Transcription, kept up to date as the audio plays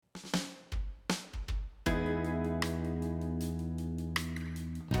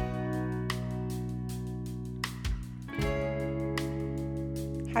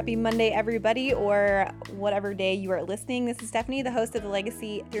Happy Monday, everybody, or whatever day you are listening. This is Stephanie, the host of the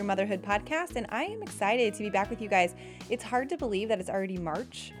Legacy Through Motherhood podcast, and I am excited to be back with you guys. It's hard to believe that it's already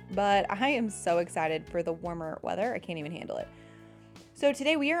March, but I am so excited for the warmer weather. I can't even handle it. So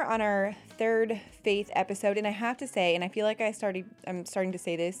today we are on our third faith episode, and I have to say, and I feel like I'm starting to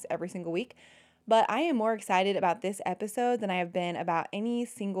say this every single week, but I am more excited about this episode than I have been about any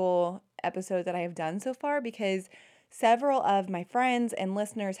single episode that I have done so far, because several of my friends and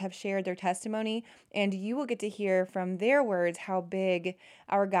listeners have shared their testimony, and you will get to hear from their words how big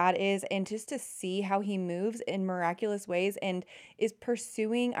our God is, and just to see how He moves in miraculous ways and is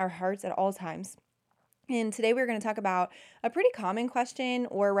pursuing our hearts at all times. And today we're going to talk about a pretty common question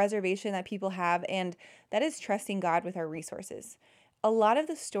or reservation that people have, and that is trusting God with our resources. A lot of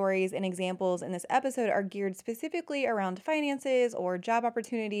the stories and examples in this episode are geared specifically around finances or job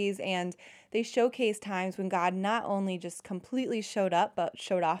opportunities, and they showcase times when God not only just completely showed up, but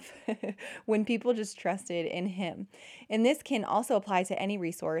showed off when people just trusted in Him. And this can also apply to any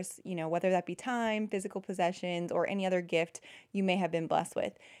resource, whether that be time, physical possessions, or any other gift you may have been blessed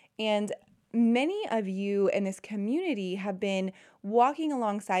with. And many of you in this community have been walking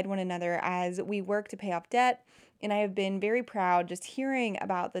alongside one another as we work to pay off debt. And I have been very proud just hearing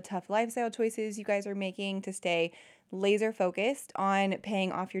about the tough lifestyle choices you guys are making to stay laser focused on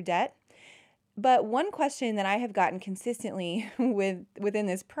paying off your debt. But one question that I have gotten consistently within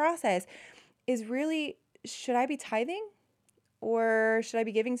this process is really, should I be tithing? Or should I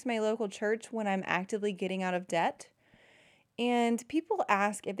be giving to my local church when I'm actively getting out of debt? And people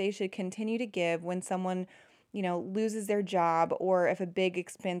ask if they should continue to give when someone, loses their job, or if a big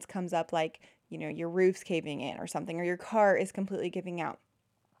expense comes up, like, your roof's caving in or something, or your car is completely giving out.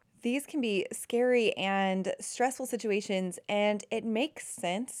 These can be scary and stressful situations, and it makes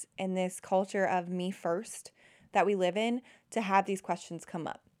sense in this culture of me first that we live in to have these questions come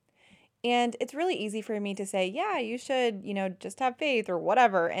up. And it's really easy for me to say, yeah, you should, just have faith or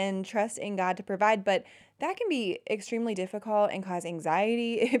whatever and trust in God to provide. But that can be extremely difficult and cause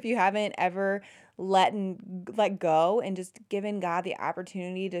anxiety if you haven't ever let go and just given God the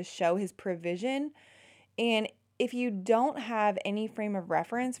opportunity to show His provision. And if you don't have any frame of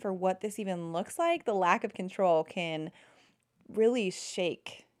reference for what this even looks like, the lack of control can really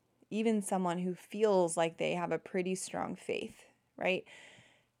shake even someone who feels like they have a pretty strong faith, right?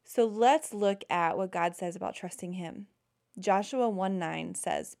 So let's look at what God says about trusting Him. Joshua 1:9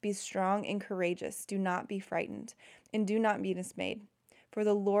 says, "Be strong and courageous. Do not be frightened, and do not be dismayed. For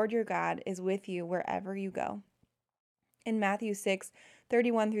the Lord your God is with you wherever you go." And Matthew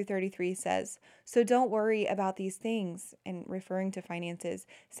 6:31 through 33 says, "So don't worry about these things," and referring to finances,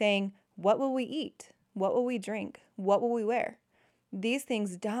 saying, "What will we eat? What will we drink? What will we wear?" These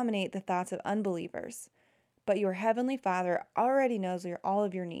things dominate the thoughts of unbelievers. But your heavenly Father already knows all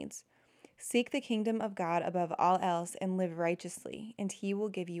of your needs. Seek the kingdom of God above all else and live righteously, and He will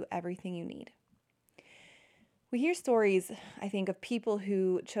give you everything you need. We hear stories, I think, of people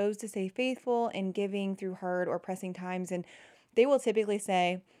who chose to stay faithful in giving through hard or pressing times, and they will typically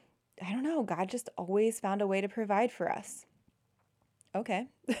say, I don't know, God just always found a way to provide for us. Okay,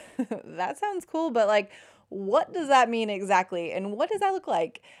 that sounds cool, but what does that mean exactly? And what does that look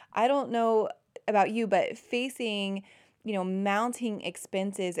like? I don't know about you, but facing, mounting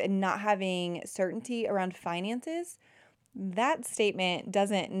expenses and not having certainty around finances, that statement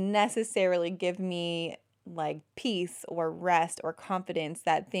doesn't necessarily give me peace or rest or confidence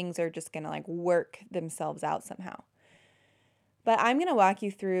that things are just going to work themselves out somehow. But I'm going to walk you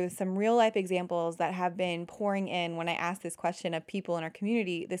through some real life examples that have been pouring in when I ask this question of people in our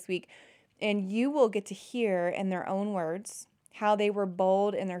community this week. And you will get to hear in their own words how they were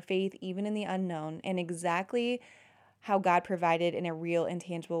bold in their faith, even in the unknown, and exactly how God provided in a real and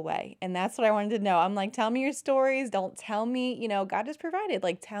tangible way. And that's what I wanted to know. I'm like, tell me your stories. Don't tell me, God just provided.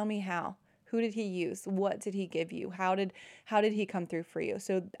 Tell me how. Who did He use? What did He give you? How did He come through for you?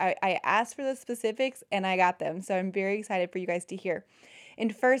 So I asked for the specifics and I got them. So I'm very excited for you guys to hear.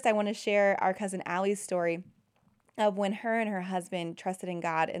 And first, I want to share our cousin Allie's story of when her and her husband trusted in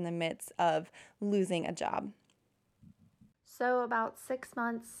God in the midst of losing a job. So about 6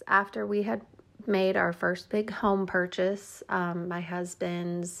 months after we had made our first big home purchase, my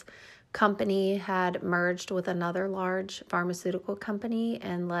husband's company had merged with another large pharmaceutical company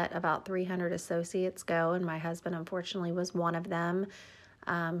and let about 300 associates go, and my husband unfortunately was one of them.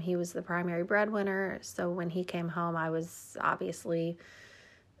 He was the primary breadwinner, so when he came home, I was obviously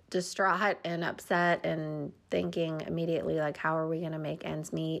distraught and upset and thinking immediately, how are we going to make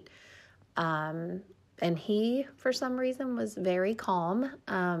ends meet? And he, for some reason, was very calm.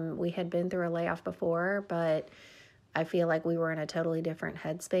 We had been through a layoff before, but I feel like we were in a totally different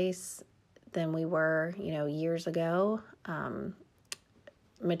headspace than we were, years ago,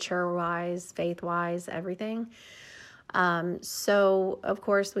 mature-wise, faith-wise, everything. So, of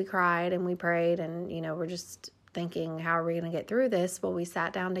course, we cried and we prayed and, we're just thinking, how are we going to get through this? Well, we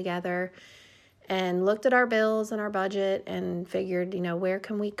sat down together and looked at our bills and our budget and figured, where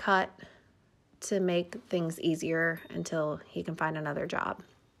can we cut to make things easier until he can find another job.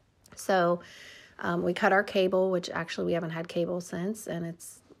 So we cut our cable, which actually we haven't had cable since, and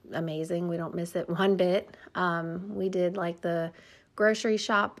it's amazing. We don't miss it one bit. We did like the grocery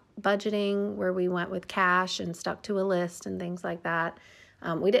shop budgeting where we went with cash and stuck to a list and things like that.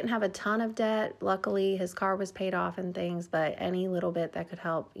 We didn't have a ton of debt. Luckily, his car was paid off and things, but any little bit that could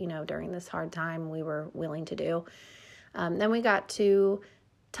help, during this hard time, we were willing to do. Then we got to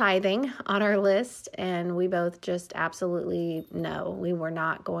tithing on our list, and we both just absolutely no, we were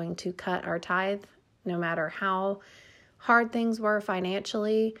not going to cut our tithe no matter how hard things were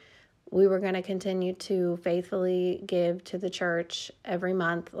financially. We were going to continue to faithfully give to the church every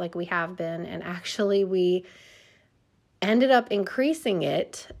month like we have been, and actually we ended up increasing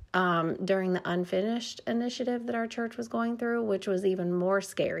it during the Unfinished initiative that our church was going through, which was even more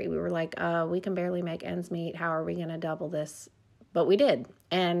scary. We were like, we can barely make ends meet. How are we going to double this? But we did.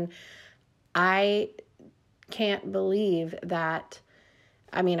 And I can't believe that.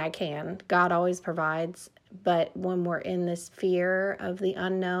 I mean, I can. God always provides. But when we're in this fear of the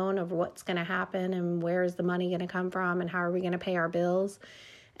unknown, of what's going to happen and where is the money going to come from and how are we going to pay our bills?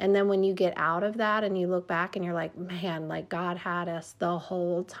 And then when you get out of that and you look back and you're like, man, like God had us the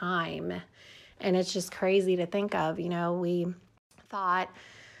whole time. And it's just crazy to think of, we thought,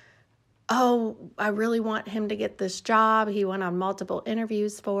 oh, I really want him to get this job. He went on multiple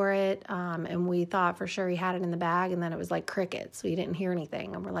interviews for it. And we thought for sure he had it in the bag. And then it was like crickets. We didn't hear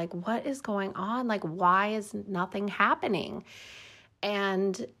anything. And we're like, what is going on? Like, why is nothing happening?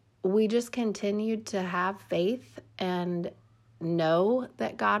 And we just continued to have faith and know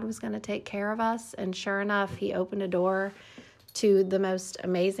that God was going to take care of us. And sure enough, he opened a door to the most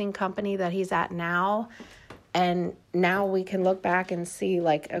amazing company that he's at now. And now we can look back and see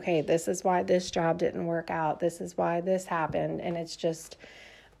like, okay, this is why this job didn't work out. This is why this happened. And it's just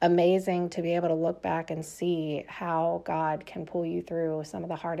amazing to be able to look back and see how God can pull you through some of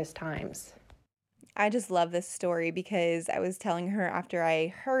the hardest times. I just love this story because I was telling her after I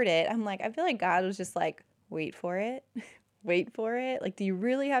heard it, I'm like, I feel like God was just like, wait for it. Wait for it. Like, do you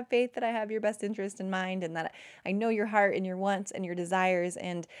really have faith that I have your best interest in mind and that I know your heart and your wants and your desires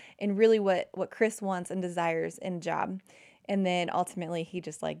and really what Chris wants and desires in a job? And then ultimately he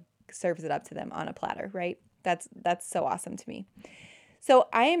just like serves it up to them on a platter, right? That's so awesome to me. So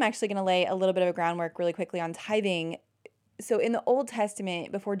I am actually going to lay a little bit of a groundwork really quickly on tithing. So in the Old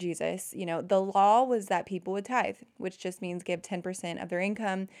Testament before Jesus, the law was that people would tithe, which just means give 10% of their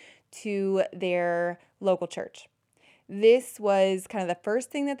income to their local church. This was kind of the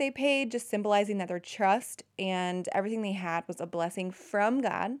first thing that they paid, just symbolizing that their trust and everything they had was a blessing from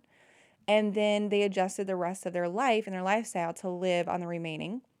God. And then they adjusted the rest of their life and their lifestyle to live on the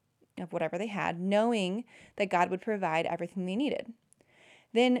remaining of whatever they had, knowing that God would provide everything they needed.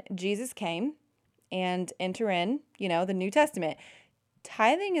 Then Jesus came and enter in, the New Testament.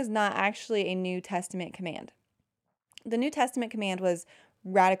 Tithing is not actually a New Testament command. The New Testament command was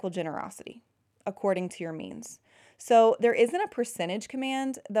radical generosity, according to your means. So there isn't a percentage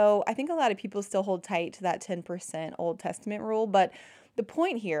command, though I think a lot of people still hold tight to that 10% Old Testament rule. But the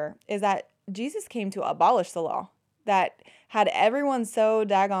point here is that Jesus came to abolish the law that had everyone so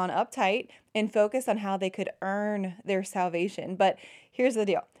daggone uptight and focused on how they could earn their salvation. But here's the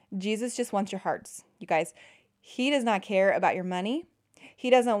deal. Jesus just wants your hearts, you guys. He does not care about your money.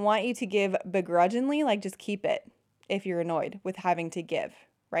 He doesn't want you to give begrudgingly, like just keep it if you're annoyed with having to give.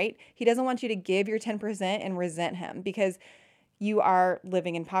 Right? He doesn't want you to give your 10% and resent him because you are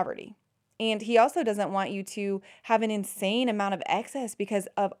living in poverty. And he also doesn't want you to have an insane amount of excess because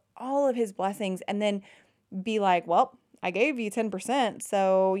of all of his blessings and then be like, well, I gave you 10%.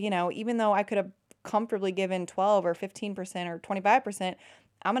 So, even though I could have comfortably given 12 or 15% or 25%,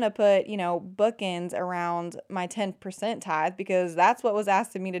 I'm going to put, bookends around my 10% tithe because that's what was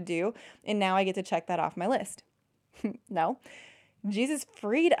asked of me to do. And now I get to check that off my list. No. Jesus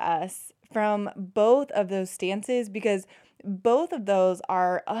freed us from both of those stances because both of those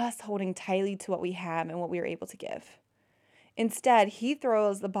are us holding tightly to what we have and what we are able to give. Instead, he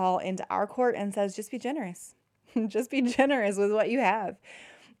throws the ball into our court and says, just be generous. Just be generous with what you have.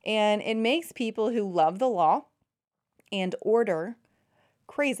 And it makes people who love the law and order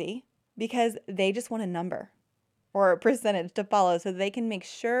crazy because they just want a number or a percentage to follow so they can make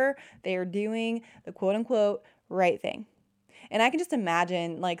sure they are doing the quote unquote right thing. And I can just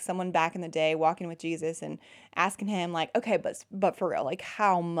imagine like someone back in the day walking with Jesus and asking him like, okay, but for real, like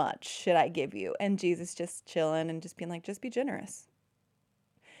how much should I give you? And Jesus just chilling and just being like, just be generous.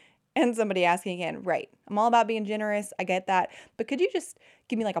 And somebody asking again, right, I'm all about being generous. I get that. But could you just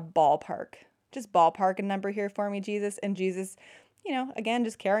give me like a ballpark? Just ballpark a number here for me, Jesus. And Jesus, again,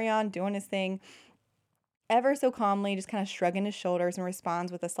 just carry on doing his thing ever so calmly, just kind of shrugging his shoulders and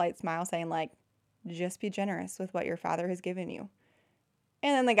responds with a slight smile saying like, just be generous with what your Father has given you.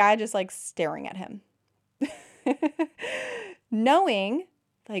 And then the guy just like staring at him. Knowing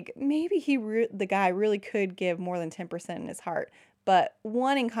like maybe the guy really could give more than 10% in his heart, but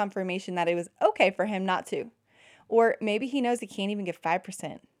wanting confirmation that it was okay for him not to. Or maybe he knows he can't even give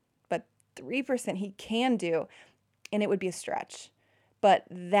 5%, but 3% he can do, and it would be a stretch. But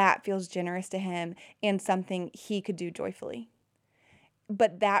that feels generous to him and something he could do joyfully.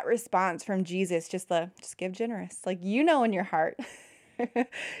 But that response from Jesus, just give generous. Like, in your heart,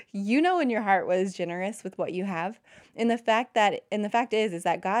 in your heart what is generous with what you have. And the fact is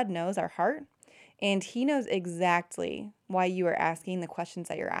that God knows our heart, and he knows exactly why you are asking the questions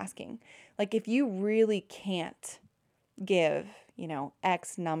that you're asking. Like, if you really can't give,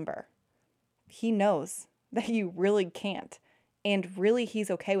 X number, he knows that you really can't. And really,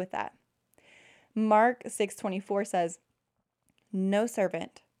 he's okay with that. Mark 6:24 says, no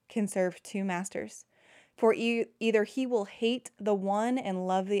servant can serve two masters, for either he will hate the one and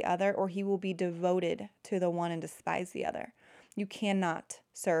love the other, or he will be devoted to the one and despise the other. You cannot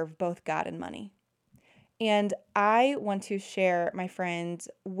serve both God and money. And I want to share my friend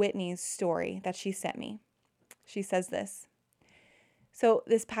Whitney's story that she sent me. She says this. So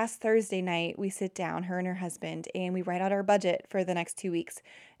this past Thursday night, we sit down, her and her husband, and we write out our budget for the next 2 weeks.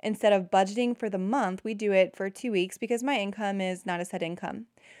 Instead of budgeting for the month, we do it for 2 weeks because my income is not a set income.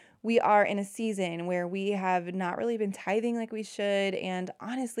 We are in a season where we have not really been tithing like we should, and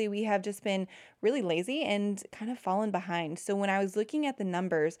honestly, we have just been really lazy and kind of fallen behind. So when I was looking at the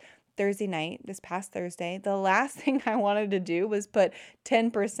numbers Thursday night, this past Thursday, the last thing I wanted to do was put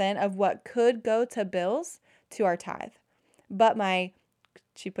 10% of what could go to bills to our tithe. But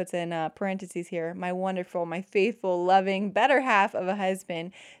she puts in parentheses here, my wonderful, my faithful, loving, better half of a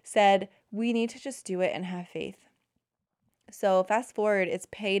husband said, we need to just do it and have faith. So fast forward, it's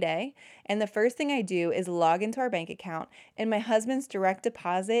payday, and the first thing I do is log into our bank account, and my husband's direct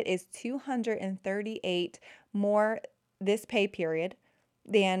deposit is $238 more this pay period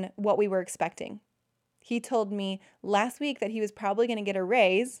than what we were expecting. He told me last week that he was probably going to get a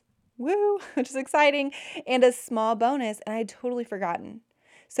raise, woo, which is exciting, and a small bonus, and I had totally forgotten.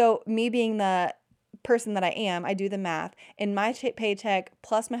 So me being the person that I am, I do the math, and my paycheck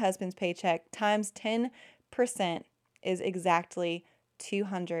plus my husband's paycheck times 10% is exactly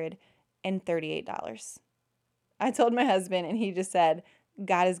 $238. I told my husband, and he just said,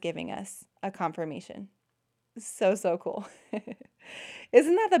 God is giving us a confirmation. So cool.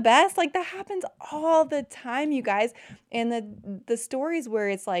 Isn't that the best? Like, that happens all the time, you guys. And the stories where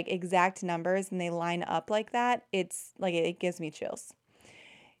it's like exact numbers and they line up like that, it's like it gives me chills.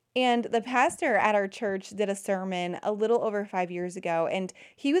 And the pastor at our church did a sermon a little over 5 years ago, and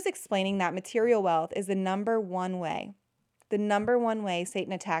he was explaining that material wealth is the number one way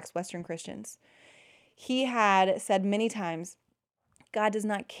Satan attacks Western Christians. He had said many times, God does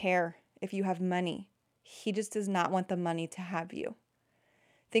not care if you have money. He just does not want the money to have you.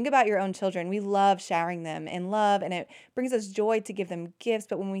 Think about your own children. We love showering them in love, and it brings us joy to give them gifts.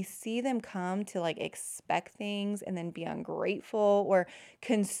 But when we see them come to like expect things and then be ungrateful or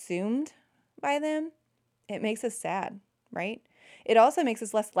consumed by them, it makes us sad, right? It also makes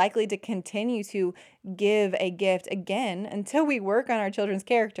us less likely to continue to give a gift again until we work on our children's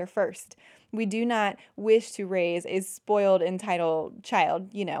character first. We do not wish to raise a spoiled, entitled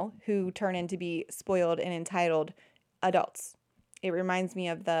child, who turn into be spoiled and entitled adults. It reminds me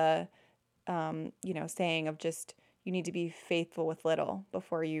of the, saying of just, you need to be faithful with little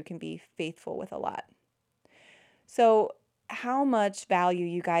before you can be faithful with a lot. So how much value,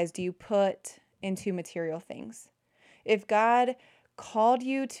 you guys, do you put into material things? If God called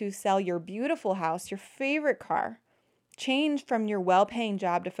you to sell your beautiful house, your favorite car, change from your well-paying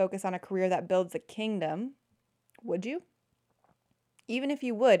job to focus on a career that builds a kingdom, would you? Even if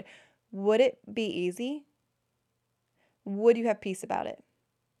you would it be easy? Would you have peace about it?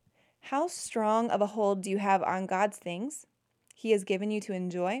 How strong of a hold do you have on God's things He has given you to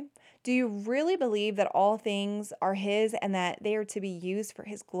enjoy? Do you really believe that all things are His and that they are to be used for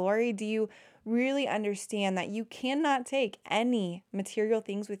His glory? Do you really understand that you cannot take any material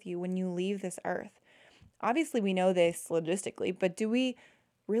things with you when you leave this earth? Obviously, we know this logistically, but do we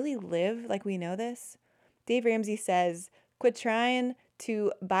really live like we know this? Dave Ramsey says, quit trying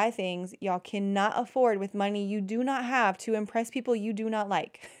to buy things y'all cannot afford with money you do not have to impress people you do not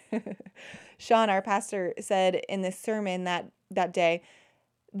like. Sean, our pastor, said in this sermon that day,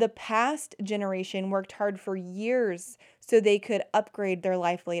 the past generation worked hard for years so they could upgrade their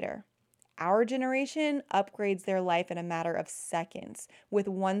life later. Our generation upgrades their life in a matter of seconds with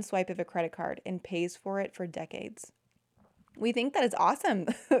one swipe of a credit card and pays for it for decades. We think that it's awesome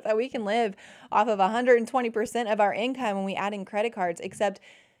that we can live off of 120% of our income when we add in credit cards, except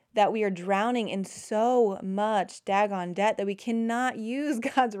that we are drowning in so much daggone debt that we cannot use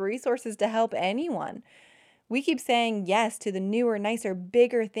God's resources to help anyone. We keep saying yes to the newer, nicer,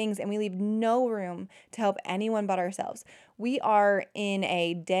 bigger things, and we leave no room to help anyone but ourselves. We are in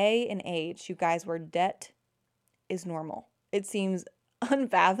a day and age, you guys, where debt is normal. It seems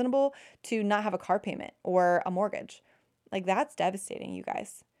unfathomable to not have a car payment or a mortgage. Like, that's devastating, you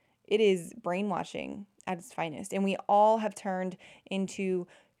guys. It is brainwashing at its finest. And we all have turned into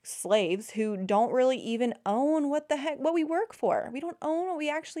slaves who don't really even own what we work for. We don't own what we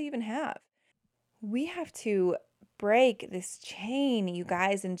actually even have. We have to break this chain, you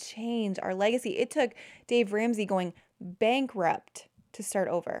guys, and change our legacy. It took Dave Ramsey going bankrupt to start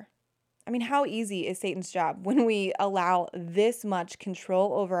over. I mean, how easy is Satan's job when we allow this much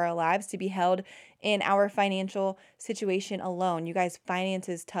control over our lives to be held in our financial situation alone? You guys,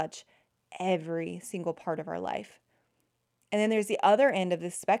 finances touch every single part of our life. And then there's the other end of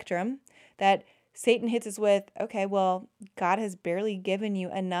this spectrum that Satan hits us with, okay, well, God has barely given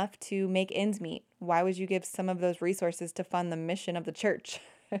you enough to make ends meet. Why would you give some of those resources to fund the mission of the church?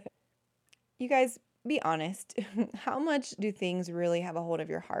 You guys, be honest. How much do things really have a hold of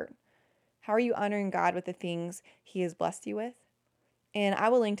your heart? How are you honoring God with the things He has blessed you with? And I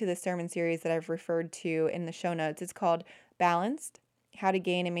will link to this sermon series that I've referred to in the show notes. It's called Balanced: How to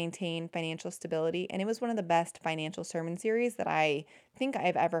Gain and Maintain Financial Stability. And it was one of the best financial sermon series that I think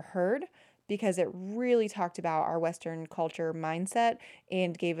I've ever heard, because it really talked about our Western culture mindset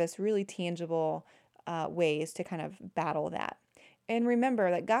and gave us really tangible ways to kind of battle that. And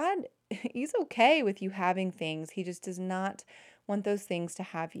remember that God, He's okay with you having things. He just does not want those things to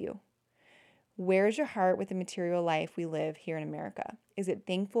have you. Where's your heart with the material life we live here in America? Is it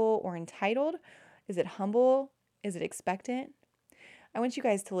thankful or entitled? Is it humble? Is it expectant? I want you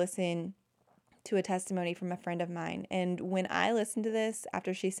guys to listen to a testimony from a friend of mine. And when I listened to this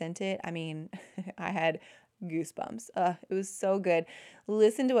after she sent it, I mean, I had goosebumps. It was so good.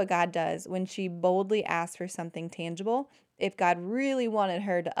 Listen to what God does when she boldly asks for something tangible. If God really wanted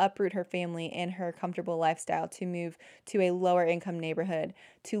her to uproot her family and her comfortable lifestyle to move to a lower income neighborhood,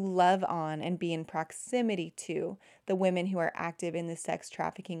 to love on and be in proximity to the women who are active in the sex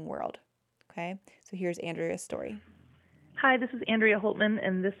trafficking world. Okay, so here's Andrea's story. Hi, this is Andrea Holtman,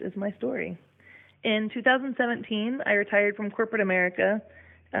 and this is my story. In 2017, I retired from corporate America,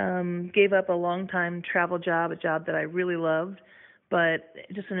 gave up a long-time travel job, a job that I really loved, but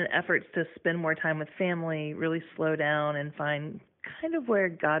just in an effort to spend more time with family, really slow down and find kind of where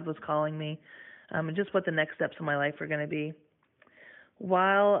God was calling me, and just what the next steps in my life were going to be.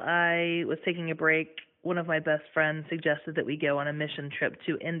 While I was taking a break, one of my best friends suggested that we go on a mission trip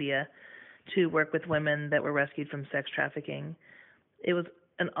to India to work with women that were rescued from sex trafficking. It was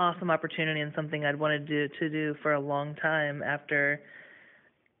an awesome opportunity and something I'd wanted to do for a long time after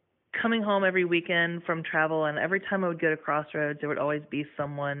coming home every weekend from travel, and every time I would go to Crossroads, there would always be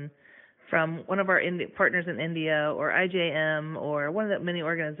someone from one of our partners in India or IJM or one of the many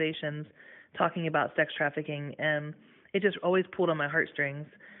organizations talking about sex trafficking, and it just always pulled on my heartstrings.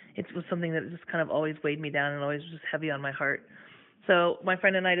 It was something that just kind of always weighed me down and always was just heavy on my heart. So my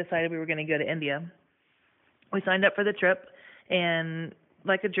friend and I decided we were going to go to India. We signed up for the trip, and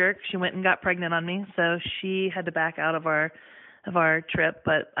like a jerk, she went and got pregnant on me, so she had to back out of our trip,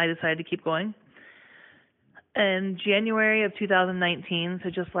 but I decided to keep going. In January of 2019, so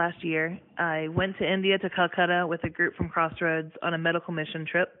just last year, I went to India, to Calcutta, with a group from Crossroads on a medical mission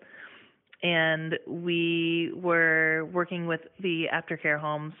trip, and we were working with the aftercare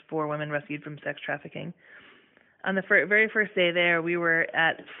homes for women rescued from sex trafficking. On the very first day there, we were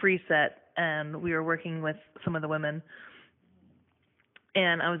at FreeSet, and we were working with some of the women.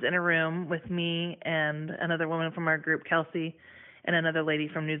 And I was in a room with me and another woman from our group, Kelsey, and another lady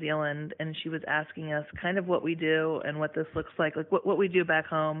from New Zealand, and she was asking us kind of what we do and what this looks like what we do back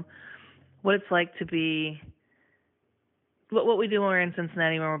home, what it's like to be, what we do when we're in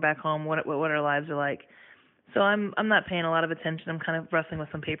Cincinnati, when we're back home, what our lives are like. So I'm not paying a lot of attention. I'm kind of wrestling with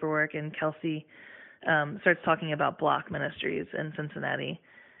some paperwork, and Kelsey starts talking about Block Ministries in Cincinnati.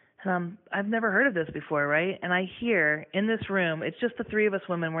 And I've never heard of this before, right? And I hear in this room, it's just the three of us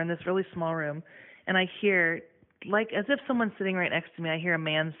women, we're in this really small room, and I hear, like as if someone's sitting right next to me, I hear a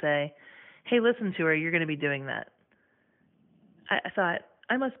man say, "Hey, listen to her, you're going to be doing that." I thought,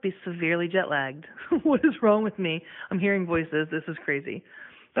 I must be severely jet lagged. What is wrong with me? I'm hearing voices. This is crazy.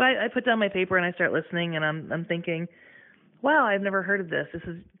 But I put down my paper and I start listening, and I'm thinking, wow, I've never heard of this. This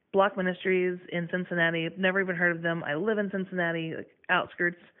is Block Ministries in Cincinnati. I've never even heard of them. I live in Cincinnati, like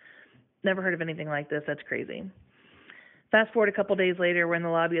outskirts. Never heard of anything like this. That's crazy. Fast forward a couple days later, we're in the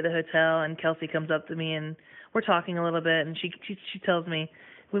lobby of the hotel, and Kelsey comes up to me, and we're talking a little bit, and she tells me,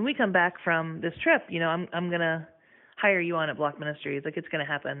 when we come back from this trip, I'm gonna hire you on at Block Ministries. Like, it's gonna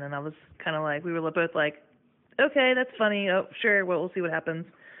happen. And I was kind of like, we were both like, okay, that's funny. Oh, sure. Well, we'll see what happens.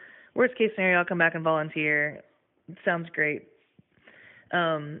 Worst case scenario, I'll come back and volunteer. Sounds great.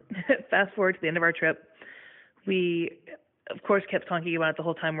 Fast forward to the end of our trip, we, of course, kept talking about it the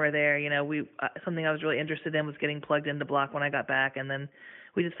whole time we were there. Something I was really interested in was getting plugged into Block when I got back, and then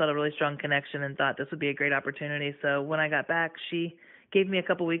we just felt a really strong connection and thought this would be a great opportunity. So when I got back, she gave me a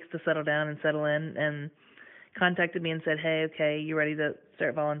couple weeks to settle down and settle in, and contacted me and said, "Hey, okay, you ready to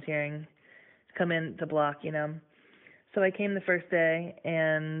start volunteering? Come in to Block, So I came the first day,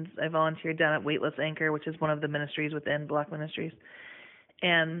 and I volunteered down at Weightless Anchor, which is one of the ministries within Block Ministries.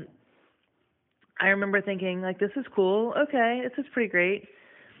 And I remember thinking, like, this is cool. Okay, this is pretty great.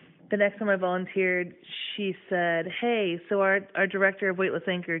 The next time I volunteered, she said, hey, so our director of Weightless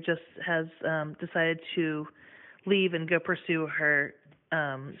Anchor just has decided to leave and go pursue her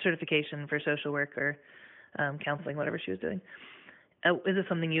certification for social work or counseling, whatever she was doing. Is this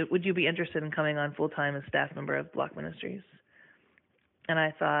something would you be interested in coming on full-time as staff member of Block Ministries? And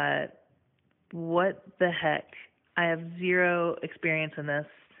I thought, what the heck? I have zero experience in this.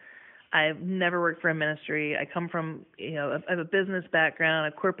 I've never worked for a ministry. I come from, I have a business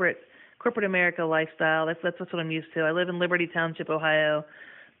background, a corporate America lifestyle. That's what I'm used to. I live in Liberty Township, Ohio.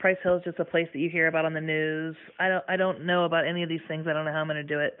 Price Hill is just a place that you hear about on the news. I don't know about any of these things. I don't know how I'm going to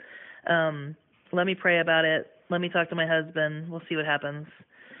do it. Let me pray about it. Let me talk to my husband. We'll see what happens.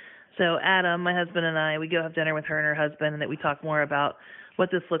 So Adam, my husband, and I, we go have dinner with her and her husband, and that we talk more about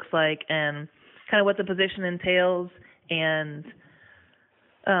what this looks like and kind of what the position entails and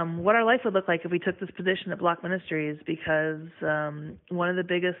what our life would look like if we took this position at Block Ministries, because one of the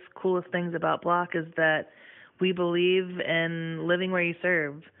biggest, coolest things about Block is that we believe in living where you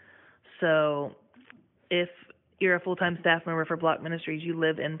serve. So if you're a full-time staff member for Block Ministries, you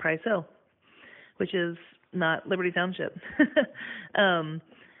live in Price Hill, which is not Liberty Township.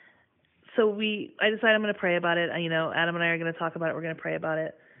 So I decided I'm going to pray about it. Adam and I are going to talk about it. We're going to pray about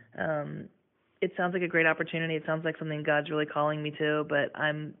it. It sounds like a great opportunity. It sounds like something God's really calling me to, but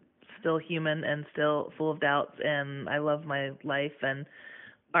I'm still human and still full of doubts, and I love my life and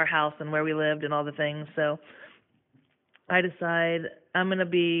our house and where we lived and all the things. So I decide I'm going to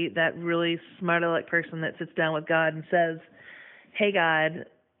be that really smart aleck person that sits down with God and says, hey, God,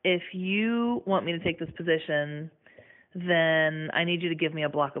 if you want me to take this position, then I need you to give me a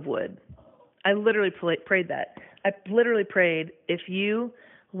block of wood. I literally prayed that. I literally prayed, if this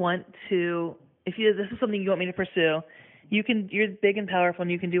is something you want me to pursue, you're big and powerful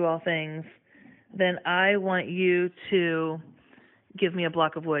and you can do all things, then I want you to give me a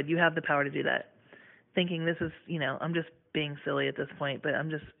block of wood. You have the power to do that. Thinking this is, I'm just being silly at this point, but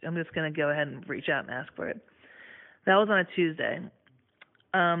I'm just going to go ahead and reach out and ask for it. That was on a Tuesday.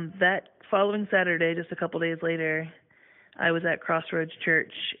 That following Saturday, just a couple days later, I was at Crossroads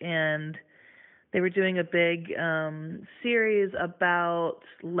Church, and they were doing a big series about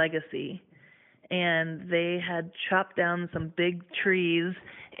legacy. And they had chopped down some big trees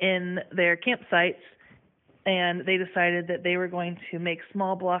in their campsites, and they decided that they were going to make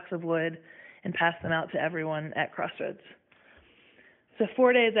small blocks of wood and pass them out to everyone at Crossroads. So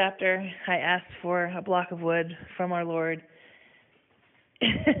 4 days after I asked for a block of wood from our Lord,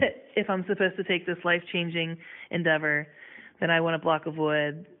 if I'm supposed to take this life-changing endeavor, then I want a block of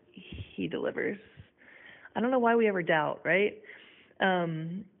wood, he delivers. I don't know why we ever doubt, right?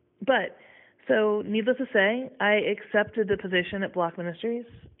 So needless to say, I accepted the position at Block Ministries,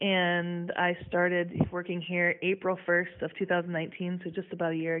 and I started working here April 1st of 2019, so just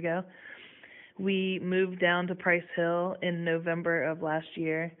about a year ago. We moved down to Price Hill in November of last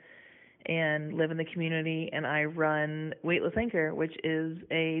year and live in the community, and I run Weightless Anchor, which is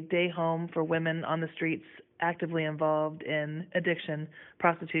a day home for women on the streets actively involved in addiction,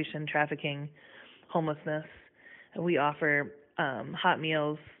 prostitution, trafficking, homelessness. We offer hot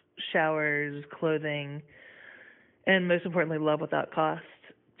meals, showers, clothing, and most importantly, love without cost,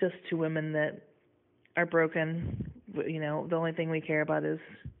 just to women that are broken. The only thing we care about is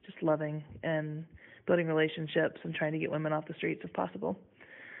just loving and building relationships and trying to get women off the streets if possible.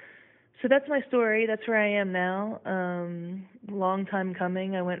 So that's my story. That's where I am now. Long time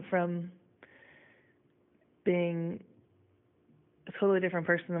coming. I went from being a totally different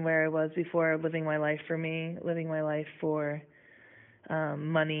person than where I was before, living my life for me, living my life for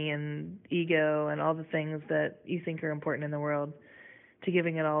money and ego and all the things that you think are important in the world, to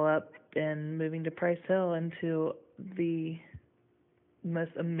giving it all up and moving to Price Hill into the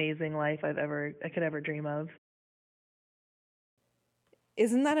most amazing life I could ever dream of.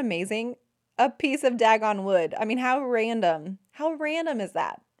 Isn't that amazing? A piece of daggone wood. I mean, how random. How random is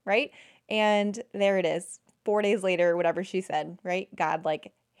that, right? And there it is. 4 days later, whatever she said, right? God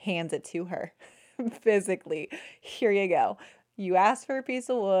like hands it to her physically. Here you go. You asked for a piece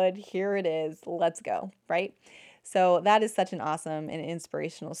of wood. Here it is. Let's go, right? So that is such an awesome and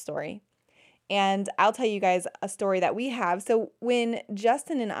inspirational story. And I'll tell you guys a story that we have. So when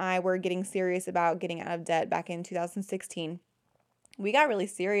Justin and I were getting serious about getting out of debt back in 2016, we got really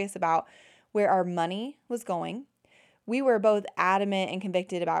serious about where our money was going. We were both adamant and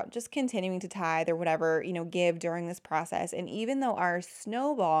convicted about just continuing to tithe or whatever, give during this process. And even though our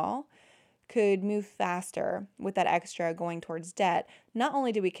snowball could move faster with that extra going towards debt, not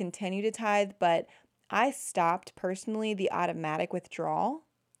only did we continue to tithe, but I stopped personally the automatic withdrawal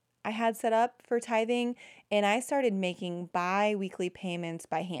I had set up for tithing, and I started making bi-weekly payments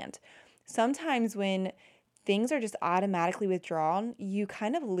by hand. Sometimes when things are just automatically withdrawn, you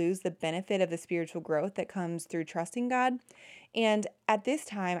kind of lose the benefit of the spiritual growth that comes through trusting God. And at this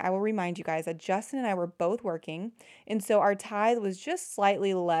time, I will remind you guys that Justin and I were both working, and so our tithe was just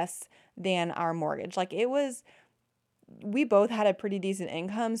slightly less than our mortgage. We both had a pretty decent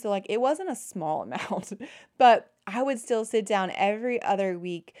income, so it wasn't a small amount. But I would still sit down every other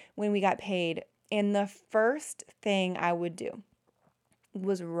week when we got paid, and the first thing I would do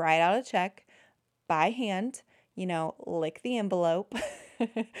was write out a check by hand, lick the envelope,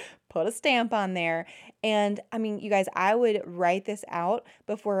 put a stamp on there. And I mean, you guys, I would write this out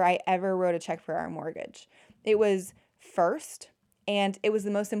before I ever wrote a check for our mortgage. It was first, and it was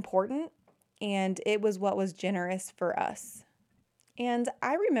the most important, and it was what was generous for us. And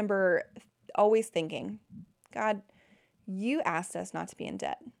I remember always thinking, God, you asked us not to be in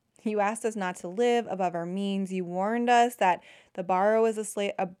debt. You asked us not to live above our means. You warned us that the borrower is a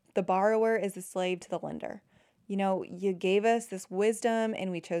slave to the lender. You gave us this wisdom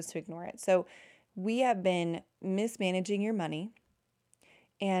and we chose to ignore it. So we have been mismanaging your money,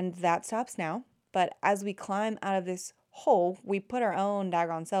 and that stops now. But as we climb out of this hole we put our own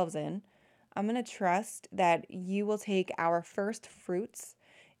daggone selves in, I'm going to trust that you will take our first fruits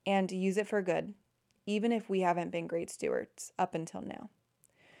and use it for good, even if we haven't been great stewards up until now.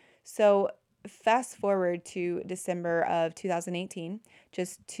 So fast forward to December of 2018,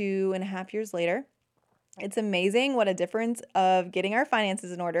 just 2.5 years later. It's amazing what a difference of getting our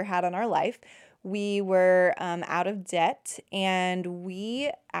finances in order had on our life. We were out of debt, and we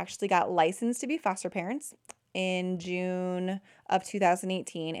actually got licensed to be foster parents in June of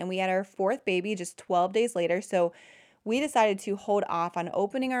 2018, and we had our fourth baby just 12 days later. So we decided to hold off on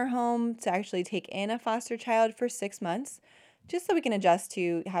opening our home to actually take in a foster child for 6 months, just so we can adjust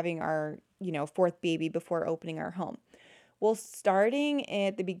to having our, fourth baby before opening our home. Well, starting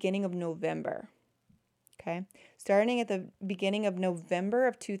at the beginning of November, starting at the beginning of November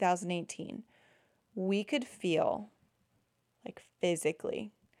of 2018, we could feel,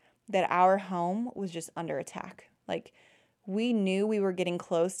 physically, that our home was just under attack. We knew we were getting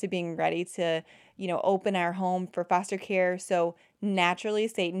close to being ready to, open our home for foster care. So naturally,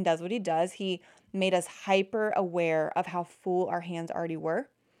 Satan does what he does. He made us hyper aware of how full our hands already were.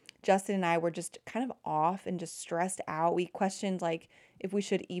 Justin and I were just kind of off and just stressed out. We questioned if we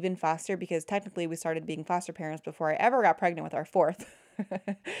should even foster, because technically we started being foster parents before I ever got pregnant with our fourth.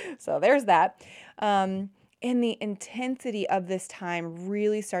 So there's that. And the intensity of this time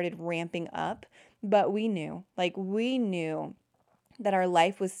really started ramping up, but we knew that our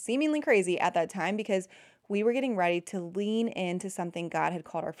life was seemingly crazy at that time because we were getting ready to lean into something God had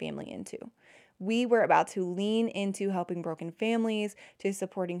called our family into. We were about to lean into helping broken families, to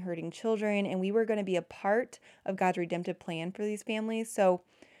supporting hurting children, and we were going to be a part of God's redemptive plan for these families. So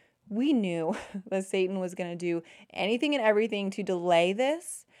we knew that Satan was going to do anything and everything to delay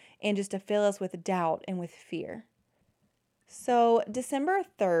this and just to fill us with doubt and with fear. So December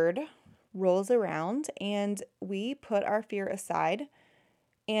 3rd rolls around, and we put our fear aside,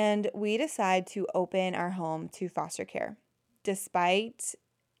 and we decide to open our home to foster care. Despite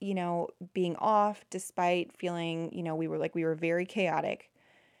being off, despite feeling, we were very chaotic,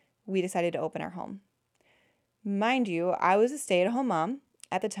 we decided to open our home. Mind you, I was a stay-at-home mom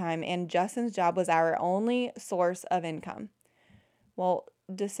at the time, and Justin's job was our only source of income. Well,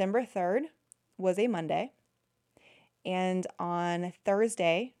 December 3rd was a Monday, and on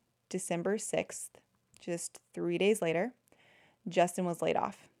Thursday, December 6th, just 3 days later, Justin was laid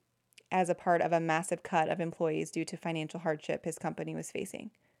off as a part of a massive cut of employees due to financial hardship his company was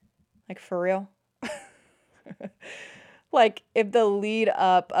facing. Like, for real? Like, if the lead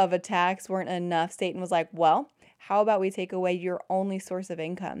up of attacks weren't enough, Satan was like, well, how about we take away your only source of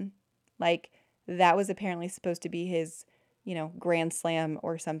income? Like, that was apparently supposed to be his, grand slam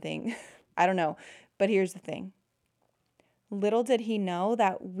or something. I don't know. But here's the thing. Little did he know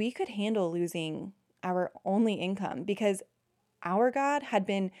that we could handle losing our only income because our God had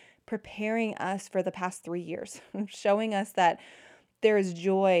been preparing us for the past 3 years, showing us that there is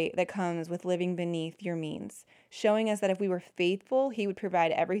joy that comes with living beneath your means, showing us that if we were faithful, he would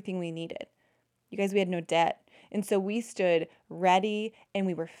provide everything we needed. You guys, we had no debt. And so we stood ready and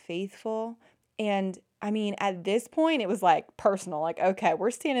we were faithful. And at this point, it was like personal, like, okay,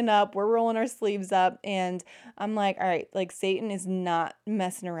 we're standing up, we're rolling our sleeves up. And I'm like, all right, like Satan is not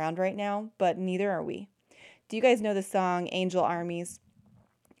messing around right now, but neither are we. Do you guys know the song Angel Armies?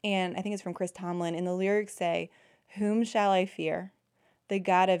 And I think it's from Chris Tomlin. And the lyrics say, "Whom shall I fear? The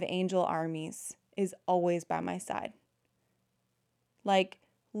God of angel armies is always by my side." Like,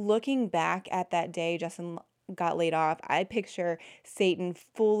 looking back at that day Justin got laid off, I picture Satan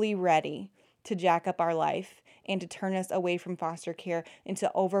fully ready to jack up our life and to turn us away from foster care and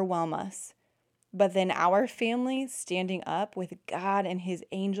to overwhelm us. But then our family standing up with God and his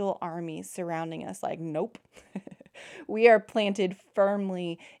angel armies surrounding us like, nope. We are planted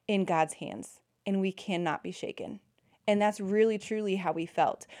firmly in God's hands and we cannot be shaken. And that's really, truly how we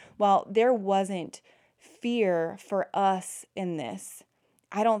felt. While there wasn't fear for us in this,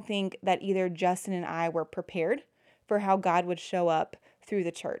 I don't think that either Justin and I were prepared for how God would show up through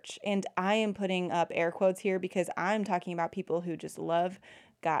the church. And I am putting up air quotes here because I'm talking about people who just love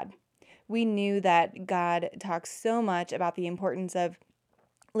God. We knew that God talks so much about the importance of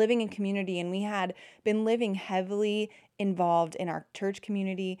living in community, and we had been living heavily involved in our church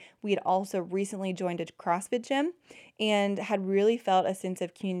community. We had also recently joined a CrossFit gym and had really felt a sense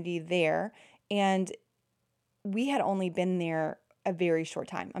of community there. And we had only been there a very short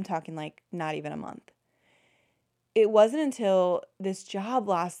time. I'm talking like not even a month. It wasn't until this job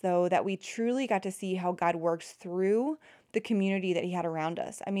loss, though, that we truly got to see how God works through the community that he had around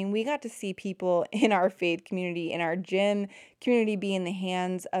us. We got to see people in our faith community, in our gym community, be in the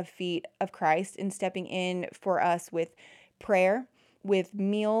hands of feet of Christ and stepping in for us with prayer, with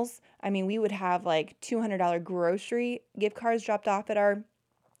meals. We would have like $200 grocery gift cards dropped off at our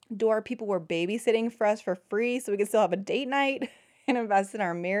door. People were babysitting for us for free so we could still have a date night and invest in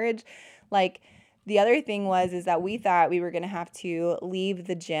our marriage. Like, the other thing is that we thought we were going to have to leave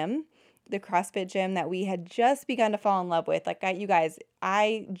the gym, the CrossFit gym that we had just begun to fall in love with. Like, you guys,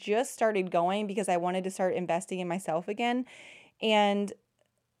 I just started going because I wanted to start investing in myself again. And,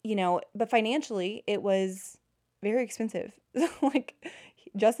 but financially it was very expensive. Like,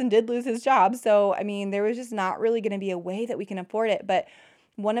 Justin did lose his job. So, there was just not really going to be a way that we can afford it. But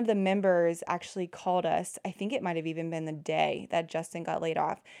one of the members actually called us, I think it might have even been the day that Justin got laid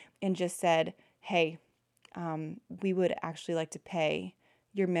off, and just said, hey, we would actually like to pay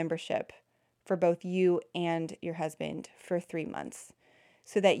your membership for both you and your husband for 3 months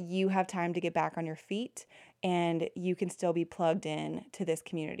so that you have time to get back on your feet and you can still be plugged in to this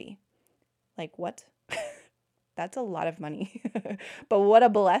community. Like, what? That's a lot of money. But what a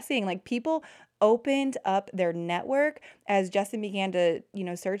blessing. Like, people opened up their network as Justin began to,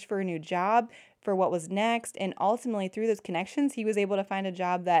 search for a new job, for what was next. And ultimately, through those connections, he was able to find a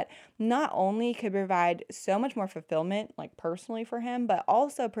job that not only could provide so much more fulfillment, like personally for him, but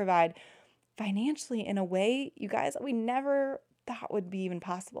also provide financially in a way, you guys, we never thought would be even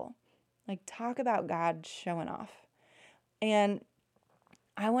possible. Like, talk about God showing off. And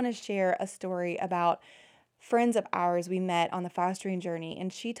I want to share a story about friends of ours we met on the fostering journey,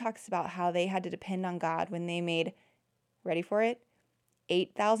 and she talks about how they had to depend on God when they made, ready for it,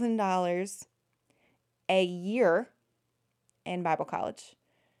 $8,000 a year in Bible college,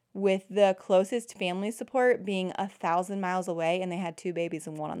 with the closest family support being 1,000 miles away, and they had 2 babies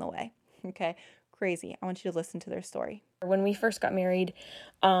and 1 on the way. Okay, crazy. I want you to listen to their story. When we first got married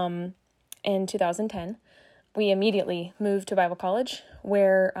in 2010, we immediately moved to Bible college,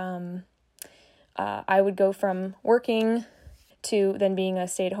 where I would go from working to then being a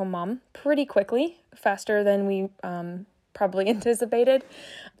stay-at-home mom pretty quickly, faster than we probably anticipated.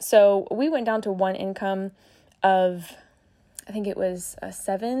 So we went down to one income of, I think it was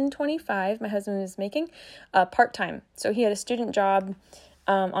 $725 my husband was making part-time. So he had a student job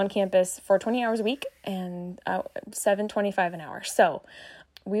on campus for 20 hours a week and $725 an hour. So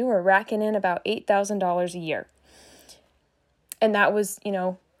we were racking in about $8,000 a year. And that was,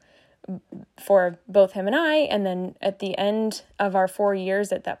 for both him and I. And then at the end of our 4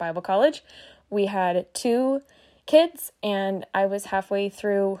 years at that Bible college, we had 2 kids, and I was halfway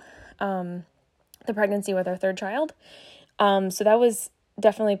through the pregnancy with our 3rd child. So that was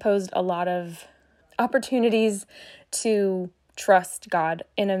definitely posed a lot of opportunities to trust God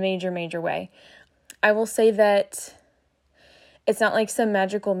in a major, major way. I will say that it's not like some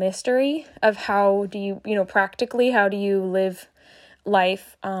magical mystery of how do you, practically, how do you live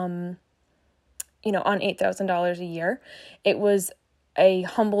life, on $8,000 a year. It was a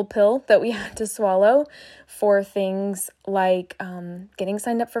humble pill that we had to swallow for things like getting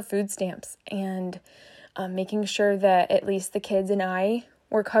signed up for food stamps and making sure that at least the kids and I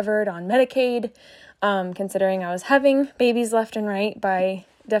were covered on Medicaid, considering I was having babies left and right by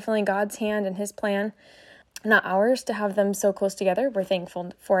definitely God's hand and his plan, not ours to have them so close together. We're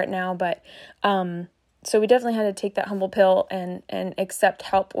thankful for it now, but so we definitely had to take that humble pill and accept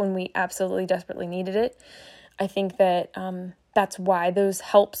help when we absolutely desperately needed it. I think that that's why those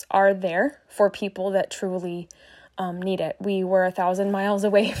helps are there for people that truly need it. We were 1,000 miles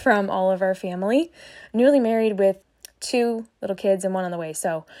away from all of our family, newly married with 2 little kids and 1 on the way.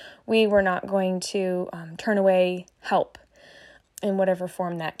 So we were not going to turn away help in whatever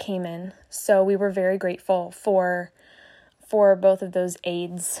form that came in. So we were very grateful for both of those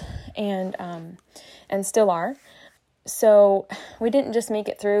aids and still are. So we didn't just make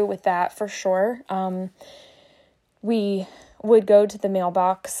it through with that for sure. We would go to the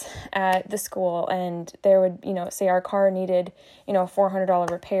mailbox at the school, and there would, say our car needed, a $400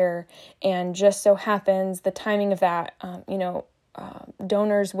 repair. And just so happens the timing of that,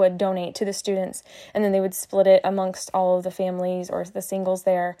 donors would donate to the students, and then they would split it amongst all of the families or the singles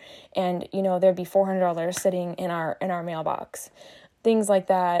there. And, there'd be $400 sitting in our mailbox. Things like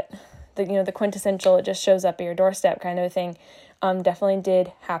that, the quintessential, it just shows up at your doorstep kind of a thing, definitely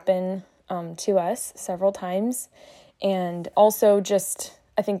did happen to us several times. And also just,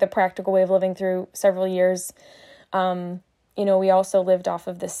 I think the practical way of living through several years, we also lived off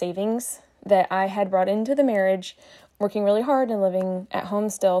of the savings that I had brought into the marriage, working really hard and living at home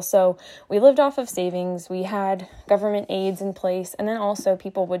still. So we lived off of savings. We had government aids in place. And then also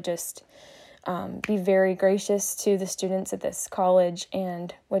people would just be very gracious to the students at this college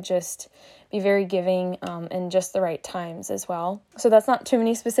and would just be very giving in just the right times as well. So that's not too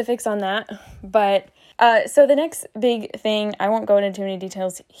many specifics on that. But so the next big thing, I won't go into too many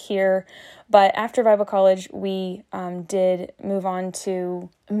details here, but after Bible college, we did move on to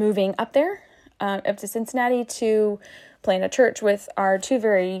moving up there, up to Cincinnati to plant a church with our 2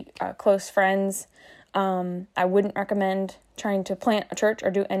 very close friends. I wouldn't recommend trying to plant a church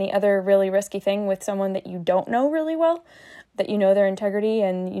or do any other really risky thing with someone that you don't know really well, that you know their integrity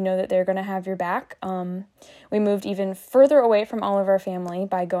and you know that they're going to have your back. We moved even further away from all of our family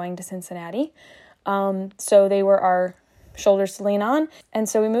by going to Cincinnati. So they were our shoulders to lean on. And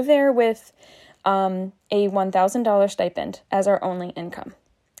so we moved there with a $1,000 stipend as our only income.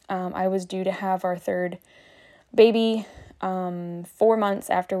 I was due to have our 3rd baby 4 months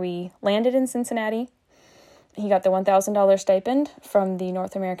after we landed in Cincinnati. He got the $1,000 stipend from the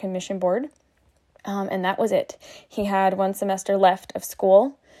North American Mission Board, and that was it. He had 1 semester left of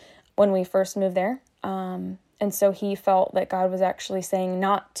school when we first moved there, and so he felt that God was actually saying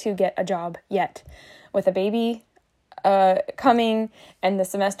not to get a job yet. With a baby coming and the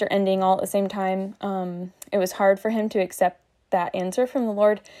semester ending all at the same time, it was hard for him to accept that answer from the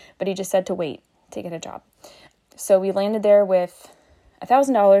Lord, but he just said to wait to get a job. So we landed there with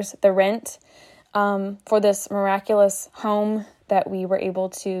 $1,000. The rent for this miraculous home that we were able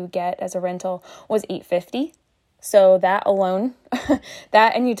to get as a rental was $850. So that alone,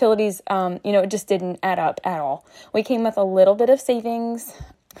 that and utilities, it just didn't add up at all. We came with a little bit of savings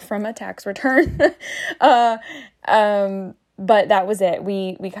from a tax return, but that was it.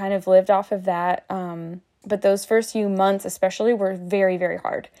 We kind of lived off of that. But those first few months especially were very, very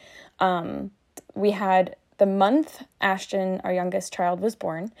hard. We had the month Ashton, our youngest child, was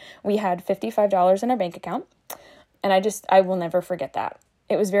born, we had $55 in our bank account. And I will never forget that.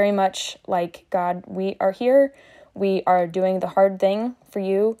 It was very much like, God, we are here. We are doing the hard thing for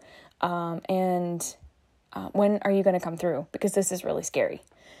you. And when are you going to come through? Because this is really scary.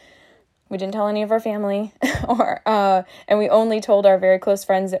 We didn't tell any of our family, and we only told our very close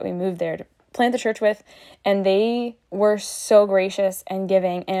friends that we moved there to plant the church with, and they were so gracious and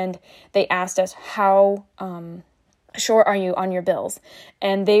giving, and they asked us, how sure are you on your bills?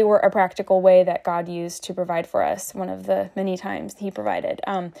 And they were a practical way that God used to provide for us. One of the many times he provided.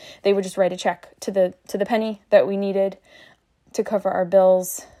 They would just write a check to the penny that we needed to cover our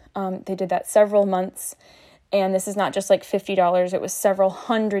bills. They did that several months. And this is not just like $50, it was several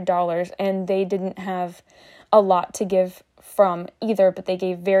 $100s. And they didn't have a lot to give from either, but they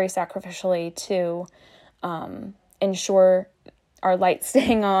gave very sacrificially to ensure our lights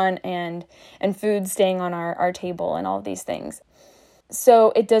staying on and food staying on our table and all of these things.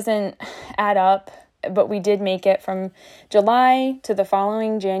 So it doesn't add up, but we did make it from July to the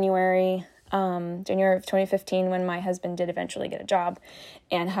following January of 2015, when my husband did eventually get a job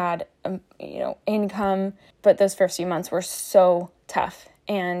and had, income. But those first few months were so tough.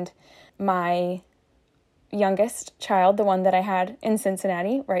 And my youngest child, the one that I had in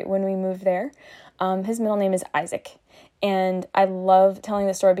Cincinnati, right when we moved there, his middle name is Isaac. And I love telling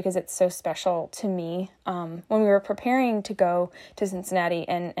the story because it's so special to me. When we were preparing to go to Cincinnati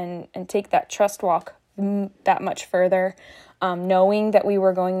and take that trust walk that much further, knowing that we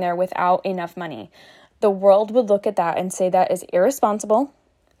were going there without enough money, the world would look at that and say that is irresponsible.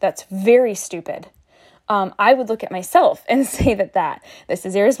 That's very stupid. I would look at myself and say this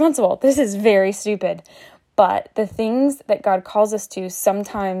is irresponsible. This is very stupid. But the things that God calls us to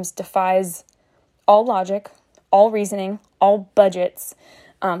sometimes defies all logic, all reasoning, all budgets.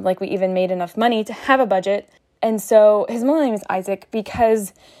 Like we even made enough money to have a budget. And so his middle name is Isaac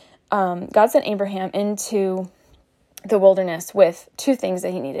because God sent Abraham into the wilderness with two things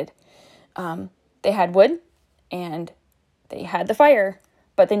that he needed. They had wood and they had the fire,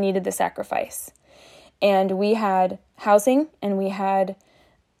 but they needed the sacrifice. And we had housing and we had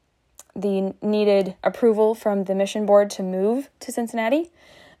the needed approval from the mission board to move to Cincinnati.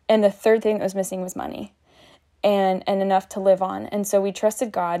 And the third thing that was missing was money and enough to live on. And so we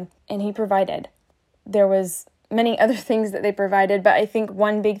trusted God and he provided. There was many other things that they provided, but I think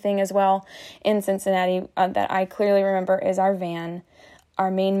one big thing as well in Cincinnati that I clearly remember is our van,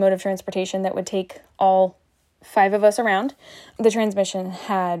 our main mode of transportation that would take all 5 of us around. The transmission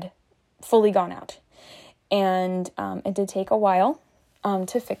had fully gone out. And it did take a while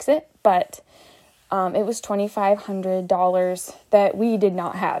to fix it, but it was $2,500 that we did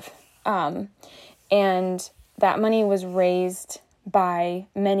not have. And that money was raised by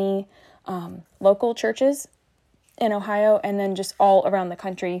many local churches in Ohio and then just all around the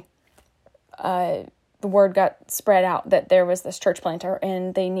country. The word got spread out that there was this church planter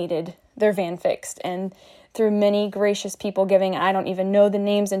and they needed their van fixed. And through many gracious people giving, I don't even know the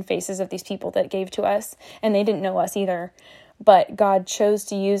names and faces of these people that gave to us, and they didn't know us either. But God chose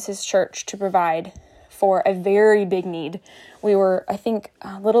to use his church to provide for a very big need. We were, I think,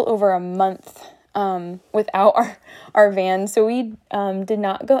 a little over a month without our van. So we did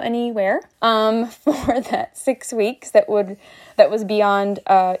not go anywhere for that 6 weeks. That was beyond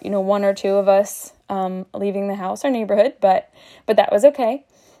 1 or 2 of us leaving the house or neighborhood, but that was okay.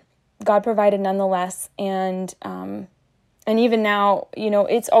 God provided nonetheless, and even now,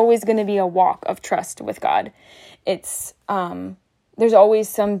 it's always going to be a walk of trust with God. It's there's always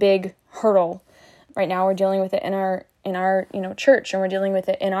some big hurdle. Right now, we're dealing with it in our church, and we're dealing with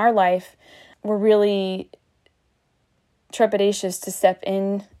it in our life. We're really trepidatious to step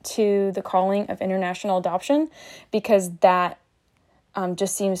into the calling of international adoption because that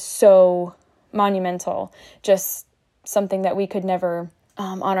just seems so monumental, just something that we could never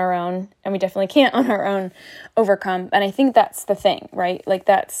on our own, and we definitely can't on our own overcome. And I think that's the thing, right? Like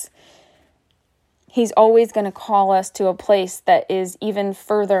he's always going to call us to a place that is even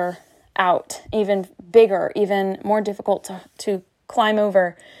further out, even bigger, even more difficult to climb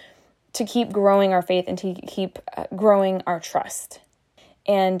over, to keep growing our faith and to keep growing our trust.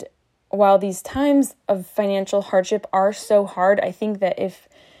 And while these times of financial hardship are so hard, I think that if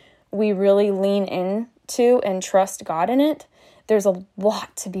we really lean into and trust God in it, there's a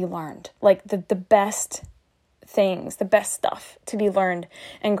lot to be learned. Like the best things, the best stuff to be learned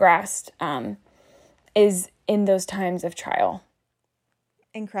and grasped is in those times of trial.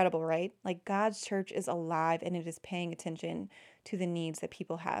 Incredible, right? Like God's church is alive and it is paying attention to the needs that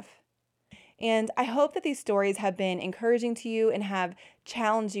people have. And I hope that these stories have been encouraging to you and have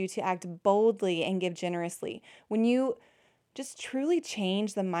challenged you to act boldly and give generously. When you just truly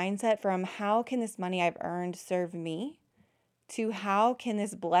change the mindset from how can this money I've earned serve me to how can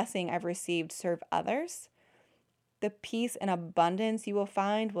this blessing I've received serve others, the peace and abundance you will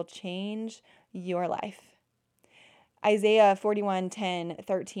find will change your life. Isaiah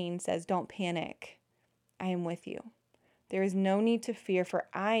 41:10-13 says, "Don't panic. I am with you. There is no need to fear, for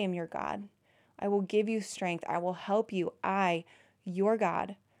I am your God. I will give you strength. I will help you. I, your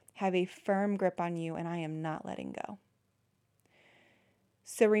God, have a firm grip on you, and I am not letting go."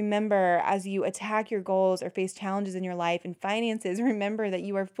 So remember, as you attack your goals or face challenges in your life and finances, remember that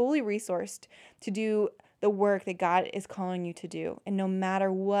you are fully resourced to do the work that God is calling you to do. And no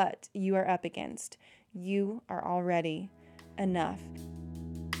matter what you are up against, you are already enough.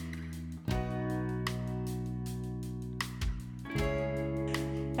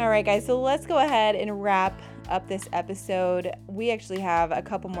 All right, guys, so let's go ahead and wrap up this episode. We actually have a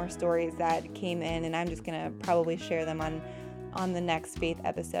couple more stories that came in, and I'm just going to probably share them on the next faith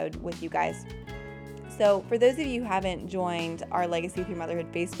episode with you guys. So for those of you who haven't joined our Legacy Through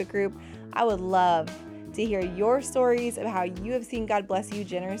Motherhood Facebook group, I would love to hear your stories of how you have seen God bless you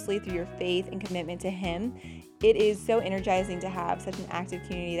generously through your faith and commitment to Him. It is so energizing to have such an active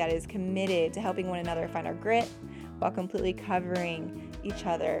community that is committed to helping one another find our grit while completely covering each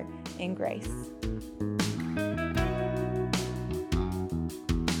other in grace.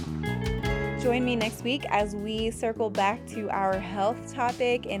 Join me next week as we circle back to our health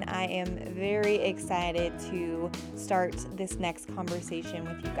topic, and I am very excited to start this next conversation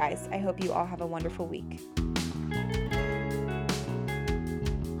with you guys. I hope you all have a wonderful week.